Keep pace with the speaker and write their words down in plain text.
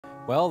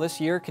Well,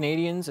 this year,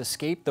 Canadians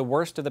escaped the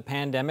worst of the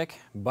pandemic,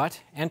 but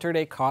entered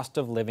a cost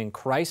of living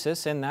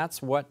crisis, and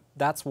that's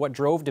what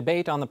drove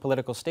debate on the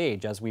political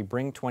stage. As we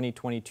bring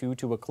 2022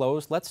 to a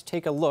close, let's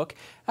take a look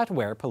at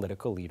where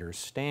political leaders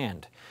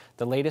stand.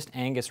 The latest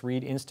Angus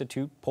Reid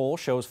Institute poll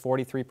shows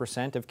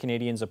 43% of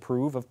Canadians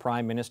approve of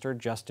Prime Minister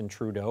Justin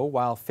Trudeau,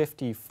 while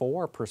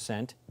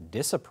 54%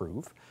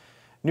 disapprove.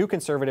 New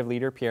Conservative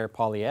leader Pierre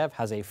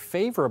has a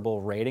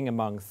favorable rating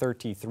among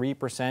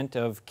 33%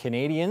 of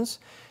Canadians.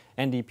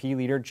 NDP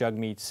leader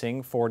Jagmeet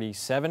Singh,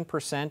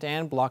 47%,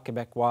 and Bloc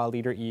Québécois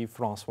leader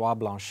Yves-François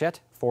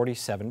Blanchet,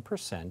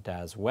 47%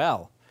 as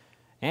well.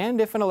 And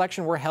if an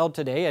election were held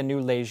today, a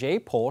new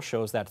Léger poll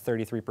shows that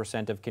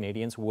 33% of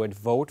Canadians would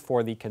vote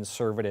for the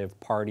Conservative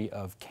Party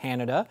of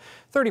Canada,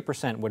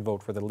 30% would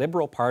vote for the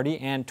Liberal Party,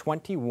 and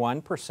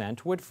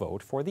 21% would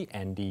vote for the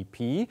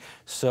NDP.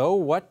 So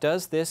what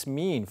does this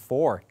mean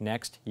for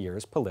next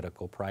year's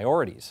political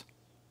priorities?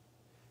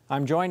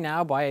 I'm joined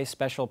now by a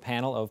special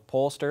panel of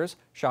pollsters,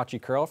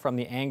 Shachi Kurl from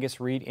the Angus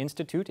Reid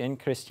Institute and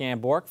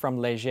Bourque from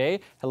Léger.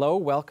 Hello,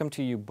 welcome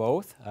to you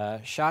both.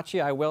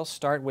 Shachi, I will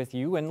start with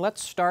you, and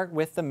let's start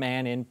with the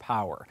man in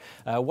power.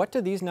 What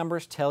do these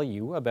numbers tell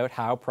you about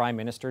how Prime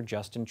Minister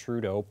Justin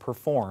Trudeau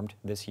performed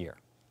this year?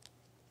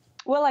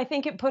 Well, I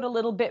think it put a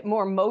little bit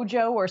more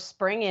mojo or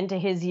spring into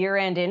his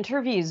year-end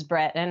interviews,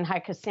 Brett and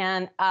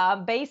Haikusian.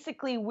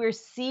 Basically, we're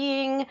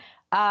seeing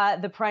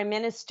the Prime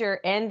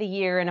Minister end the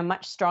year in a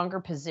much stronger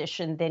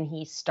position than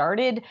he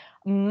started.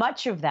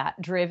 Much of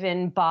that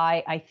driven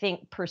by, I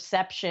think,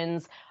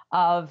 perceptions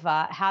of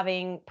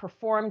having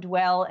performed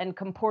well and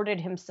comported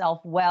himself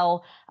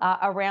well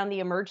around the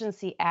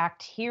Emergency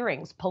Act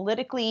hearings.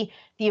 Politically,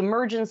 the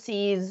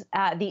emergencies,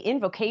 the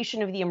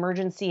invocation of the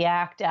Emergency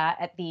Act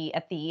at the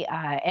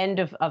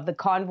end of the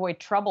convoy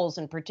troubles,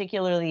 and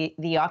particularly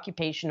the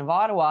occupation of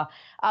Ottawa,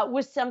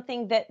 was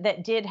something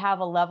that did have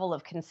a level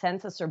of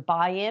consensus or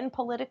buy-in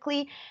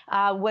politically.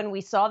 When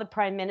we saw the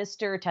Prime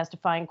Minister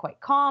testifying quite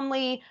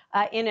calmly,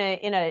 in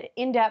a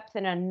in-depth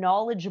and a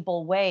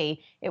knowledgeable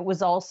way, it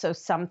was also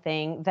something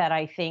that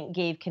I think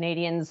gave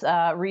Canadians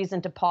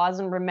reason to pause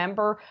and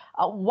remember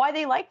why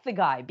they like the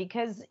guy,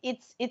 because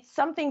it's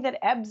something that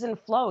ebbs and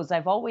flows.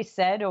 I've always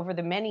said over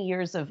the many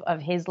years of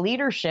his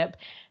leadership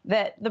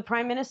that the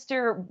Prime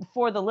Minister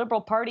for the Liberal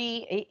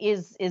Party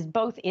is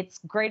both its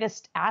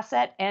greatest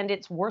asset and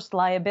its worst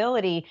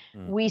liability.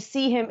 We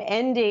see him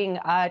ending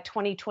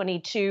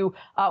 2022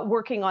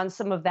 working on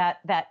some of that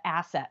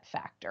asset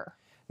factor.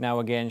 Now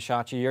again,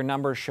 Shachi, your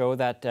numbers show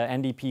that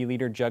NDP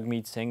leader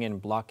Jagmeet Singh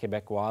and Bloc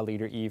Québécois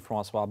leader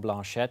Yves-François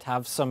Blanchet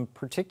have some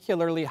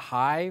particularly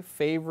high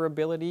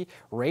favorability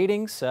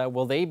ratings.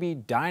 Will they be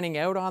dining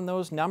out on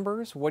those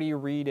numbers? What do you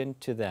read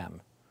into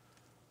them?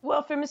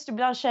 Well, for Mr.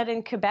 Blanchet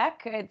in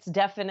Quebec, it's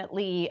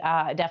definitely,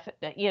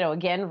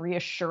 again,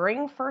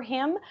 reassuring for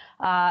him.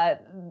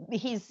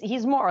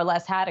 He's more or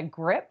less had a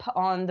grip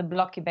on the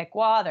Bloc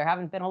Québécois. There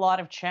haven't been a lot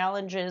of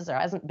challenges. There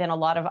hasn't been a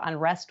lot of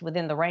unrest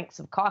within the ranks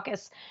of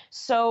caucus.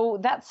 So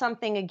that's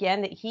something,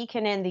 again, that he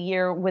can end the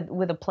year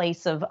with a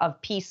place of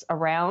peace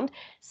around.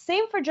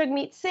 Same for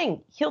Jagmeet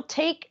Singh. He'll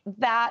take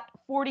that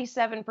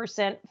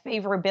 47%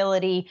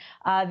 favorability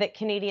that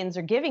Canadians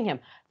are giving him.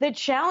 The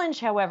challenge,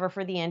 however,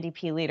 for the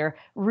NDP leader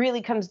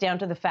really comes down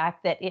to the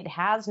fact that it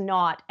has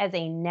not, as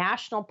a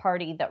national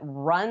party that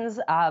runs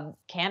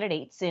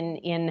candidates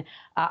in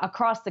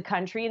across the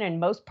country and in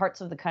most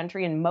parts of the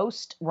country in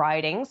most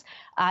ridings,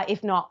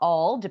 if not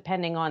all,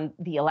 depending on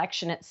the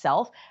election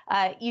itself,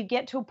 you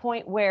get to a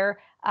point where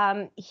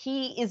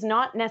he is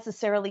not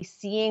necessarily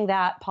seeing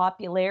that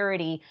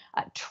popularity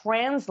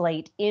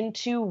translate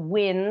into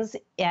wins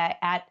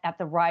at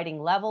the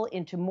riding level,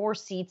 into more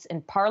seats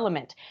in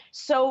Parliament.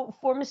 So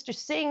for Mr.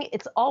 Singh,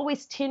 it's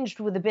always tinged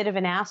with a bit of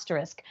an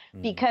asterisk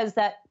because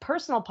that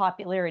personal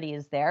popularity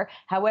is there.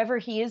 However,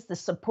 he is the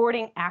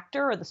supporting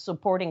actor or the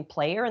supporting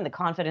player in the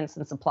confidence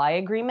and supply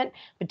agreement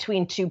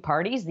between two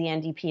parties, the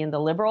NDP and the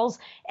Liberals.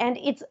 And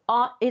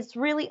it's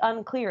really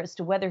unclear as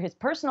to whether his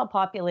personal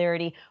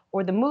popularity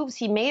or the moves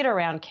he made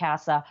around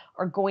CASA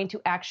are going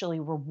to actually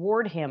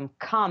reward him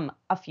come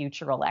a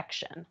future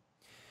election.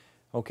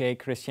 Okay,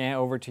 Christian,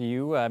 over to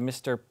you.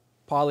 Mr.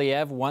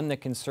 Poilievre won the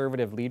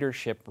Conservative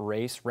leadership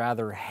race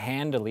rather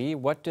handily.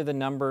 What do the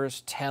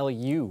numbers tell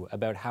you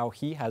about how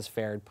he has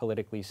fared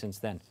politically since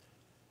then?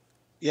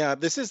 Yeah,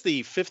 this is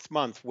the fifth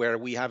month where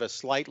we have a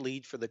slight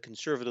lead for the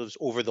Conservatives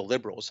over the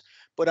Liberals.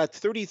 But at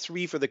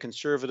 33 for the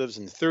Conservatives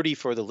and 30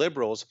 for the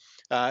Liberals,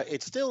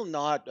 it's still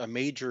not a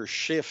major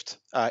shift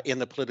in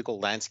the political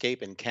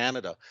landscape in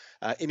Canada.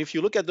 And if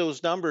you look at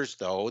those numbers,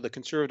 though, the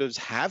Conservatives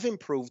have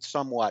improved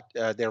somewhat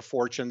their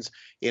fortunes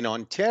in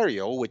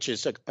Ontario, which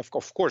is,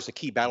 of course, a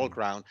key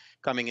battleground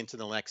coming into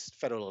the next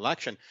federal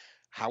election.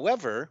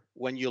 However,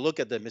 when you look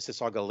at the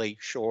Mississauga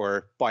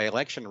Lakeshore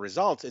by-election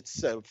results,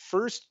 it's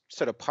first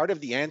sort of part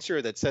of the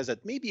answer that says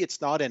that maybe it's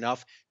not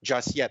enough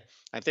just yet.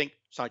 I think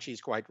Shachi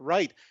is quite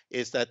right,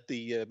 is that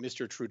the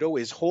Mr. Trudeau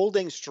is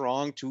holding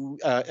strong to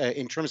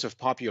in terms of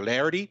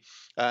popularity.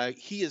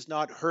 He has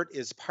not hurt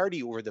his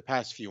party over the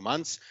past few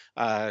months,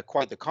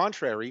 quite the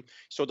contrary.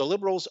 So the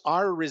Liberals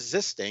are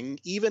resisting,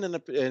 even in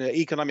an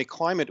economic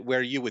climate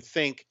where you would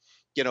think,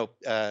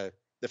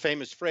 the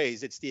famous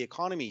phrase, it's the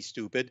economy,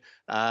 stupid.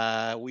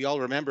 We all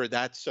remember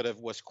that sort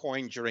of was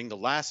coined during the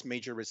last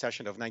major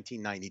recession of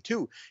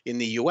 1992 in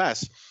the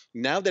US.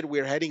 Now that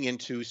we're heading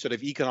into sort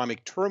of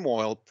economic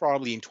turmoil,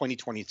 probably in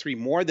 2023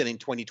 more than in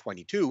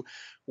 2022,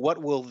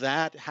 what will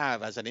that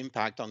have as an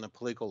impact on the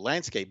political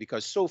landscape?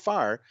 Because so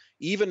far,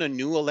 even a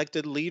new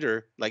elected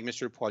leader like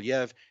Mr.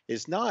 Poilievre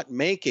is not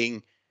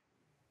making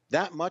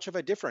that much of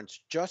a difference,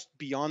 just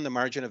beyond the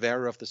margin of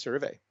error of the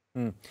survey.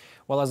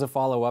 Well, as a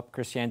follow-up,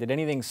 Christian, did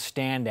anything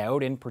stand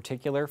out in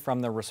particular from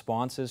the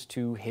responses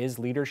to his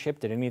leadership?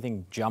 Did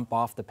anything jump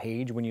off the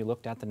page when you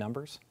looked at the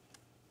numbers?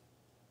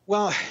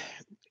 Well,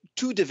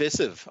 too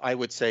divisive, I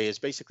would say, is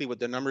basically what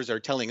the numbers are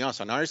telling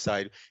us on our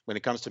side when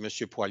it comes to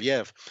Mr.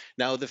 Poilievre.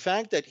 Now, the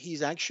fact that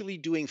he's actually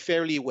doing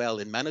fairly well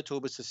in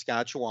Manitoba,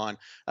 Saskatchewan,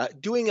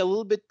 doing a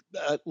little bit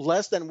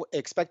less than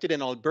expected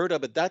in Alberta,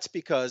 but that's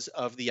because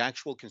of the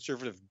actual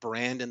Conservative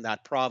brand in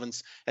that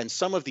province and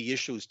some of the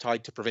issues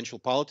tied to provincial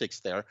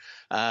politics there.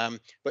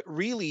 But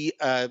really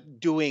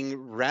doing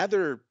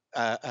rather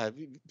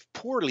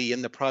poorly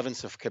in the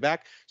province of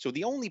Quebec. So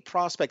the only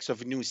prospects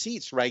of new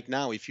seats right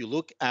now, if you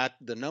look at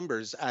the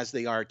numbers as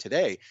they are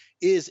today,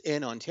 is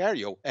in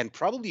Ontario, and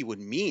probably would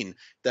mean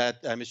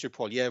that Mr.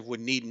 Poilievre would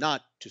need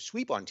not to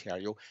sweep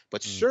Ontario,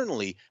 but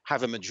certainly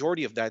have a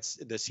majority of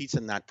the seats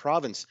in that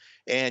province.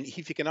 And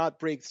if he cannot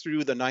break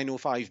through the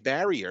 905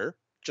 barrier,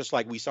 just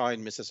like we saw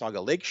in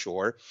Mississauga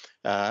Lakeshore,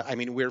 I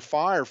mean, we're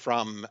far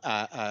from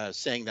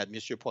saying that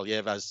Mr.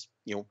 Poilievre has,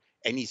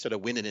 any sort of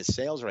win in his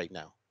sails right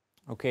now.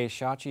 Okay,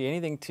 Shachi,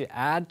 anything to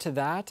add to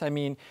that? I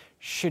mean,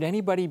 should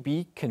anybody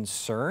be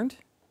concerned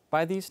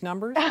by these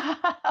numbers?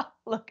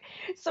 Look,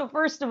 so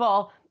first of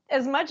all,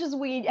 as much as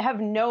we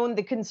have known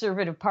the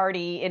Conservative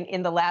Party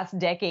in the last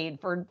decade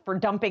for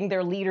dumping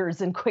their leaders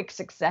in quick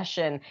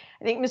succession,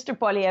 I think Mr.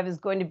 Poilievre is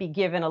going to be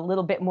given a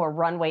little bit more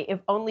runway, if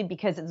only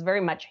because it's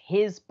very much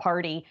his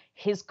party,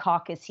 his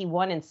caucus. He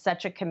won in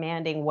such a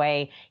commanding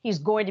way. He's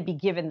going to be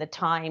given the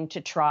time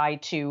to try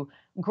to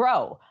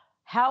grow.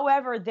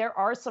 However, there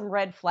are some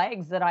red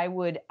flags that I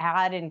would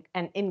add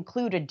and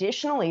include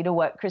additionally to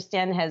what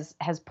Christian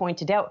has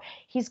pointed out.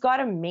 He's got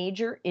a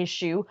major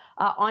issue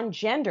on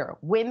gender.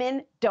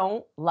 Women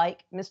don't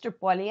like Mr.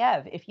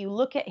 Poilievre. If you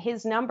look at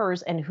his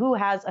numbers and who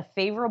has a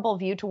favorable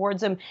view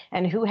towards him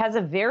and who has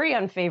a very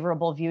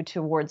unfavorable view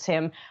towards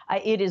him,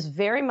 it is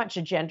very much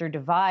a gender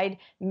divide.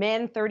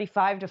 Men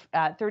 34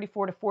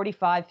 to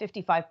 45,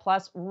 55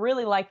 plus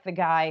really like the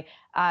guy.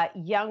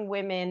 Young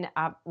women,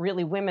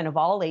 really women of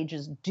all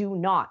ages, do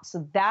not.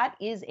 So that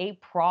is a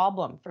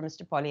problem for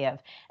Mr. Poilievre.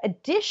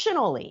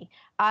 Additionally,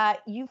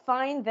 you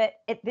find that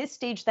at this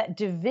stage, that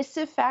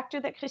divisive factor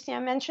that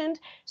Christian mentioned,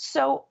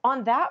 so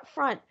on that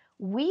front,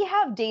 we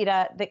have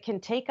data that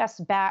can take us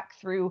back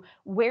through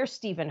where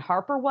Stephen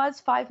Harper was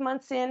 5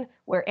 months in,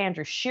 where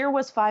Andrew Scheer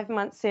was 5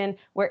 months in,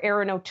 where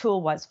Erin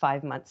O'Toole was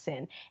 5 months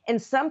in.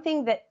 And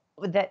something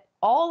that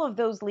all of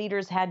those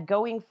leaders had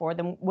going for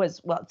them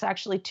was, well, it's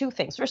actually two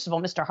things. First of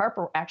all, Mr.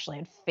 Harper actually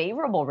had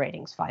favorable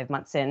ratings 5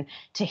 months in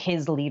to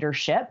his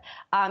leadership.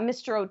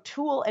 Mr.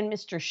 O'Toole and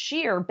Mr.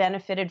 Scheer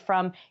benefited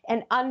from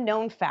an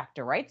unknown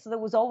factor, right? So there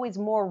was always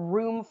more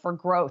room for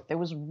growth. There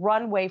was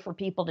runway for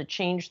people to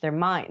change their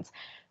minds.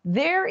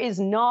 There is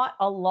not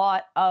a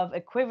lot of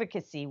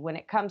equivocacy when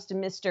it comes to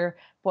Mr.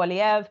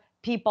 Poilievre.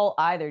 People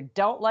either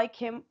don't like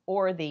him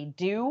or they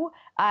do,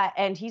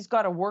 and he's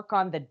got to work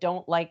on the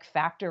don't like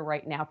factor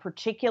right now,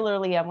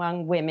 particularly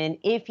among women,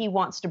 if he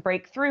wants to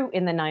break through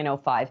in the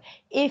 905,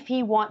 if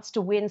he wants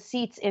to win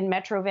seats in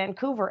Metro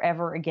Vancouver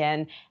ever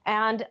again.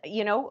 And,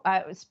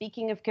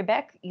 speaking of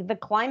Quebec, the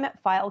climate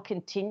file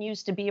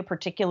continues to be a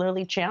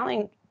particularly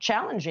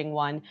challenging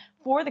one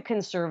for the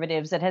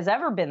Conservatives. It has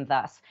ever been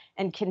thus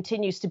and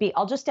continues to be.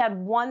 I'll just add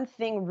one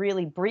thing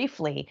really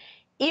briefly.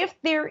 If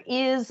there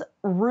is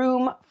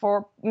room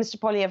for Mr.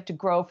 Poilievre to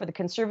grow, for the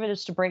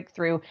Conservatives to break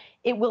through,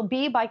 it will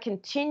be by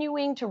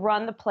continuing to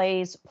run the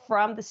plays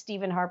from the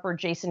Stephen Harper,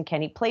 Jason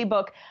Kenney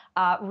playbook,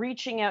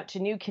 reaching out to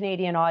new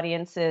Canadian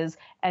audiences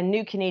and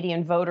new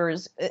Canadian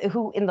voters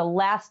who in the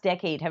last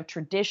decade have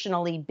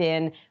traditionally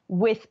been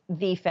with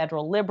the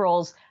federal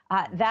Liberals.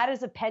 That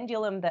is a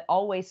pendulum that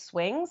always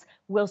swings.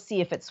 We'll see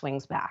if it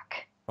swings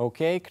back.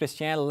 Okay,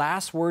 Christian,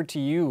 last word to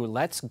you.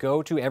 Let's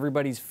go to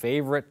everybody's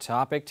favorite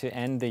topic to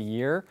end the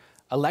year,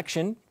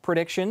 election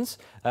predictions.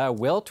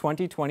 Will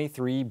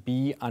 2023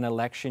 be an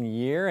election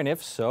year? And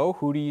if so,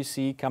 who do you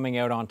see coming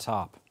out on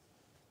top?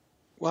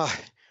 Well,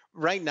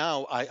 Right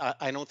now,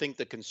 I don't think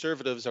the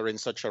Conservatives are in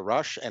such a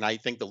rush, and I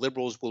think the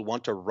Liberals will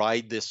want to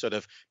ride this sort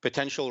of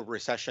potential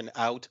recession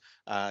out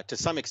to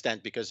some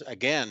extent, because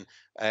again,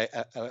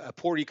 a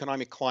poor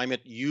economic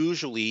climate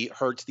usually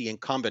hurts the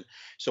incumbent.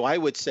 So I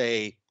would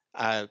say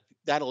that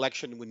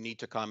election would need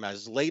to come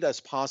as late as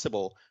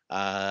possible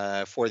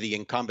for the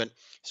incumbent.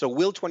 So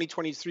will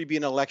 2023 be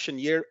an election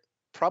year?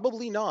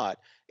 Probably not.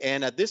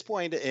 And at this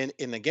point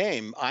in the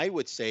game, I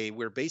would say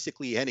we're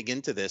basically heading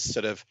into this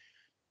sort of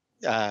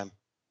uh,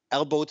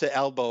 elbow to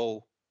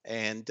elbow,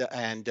 and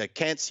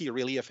can't see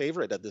really a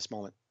favorite at this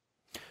moment.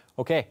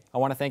 Okay, I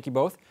want to thank you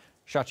both,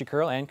 Shachi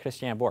Kurl and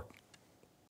Christian Bourque.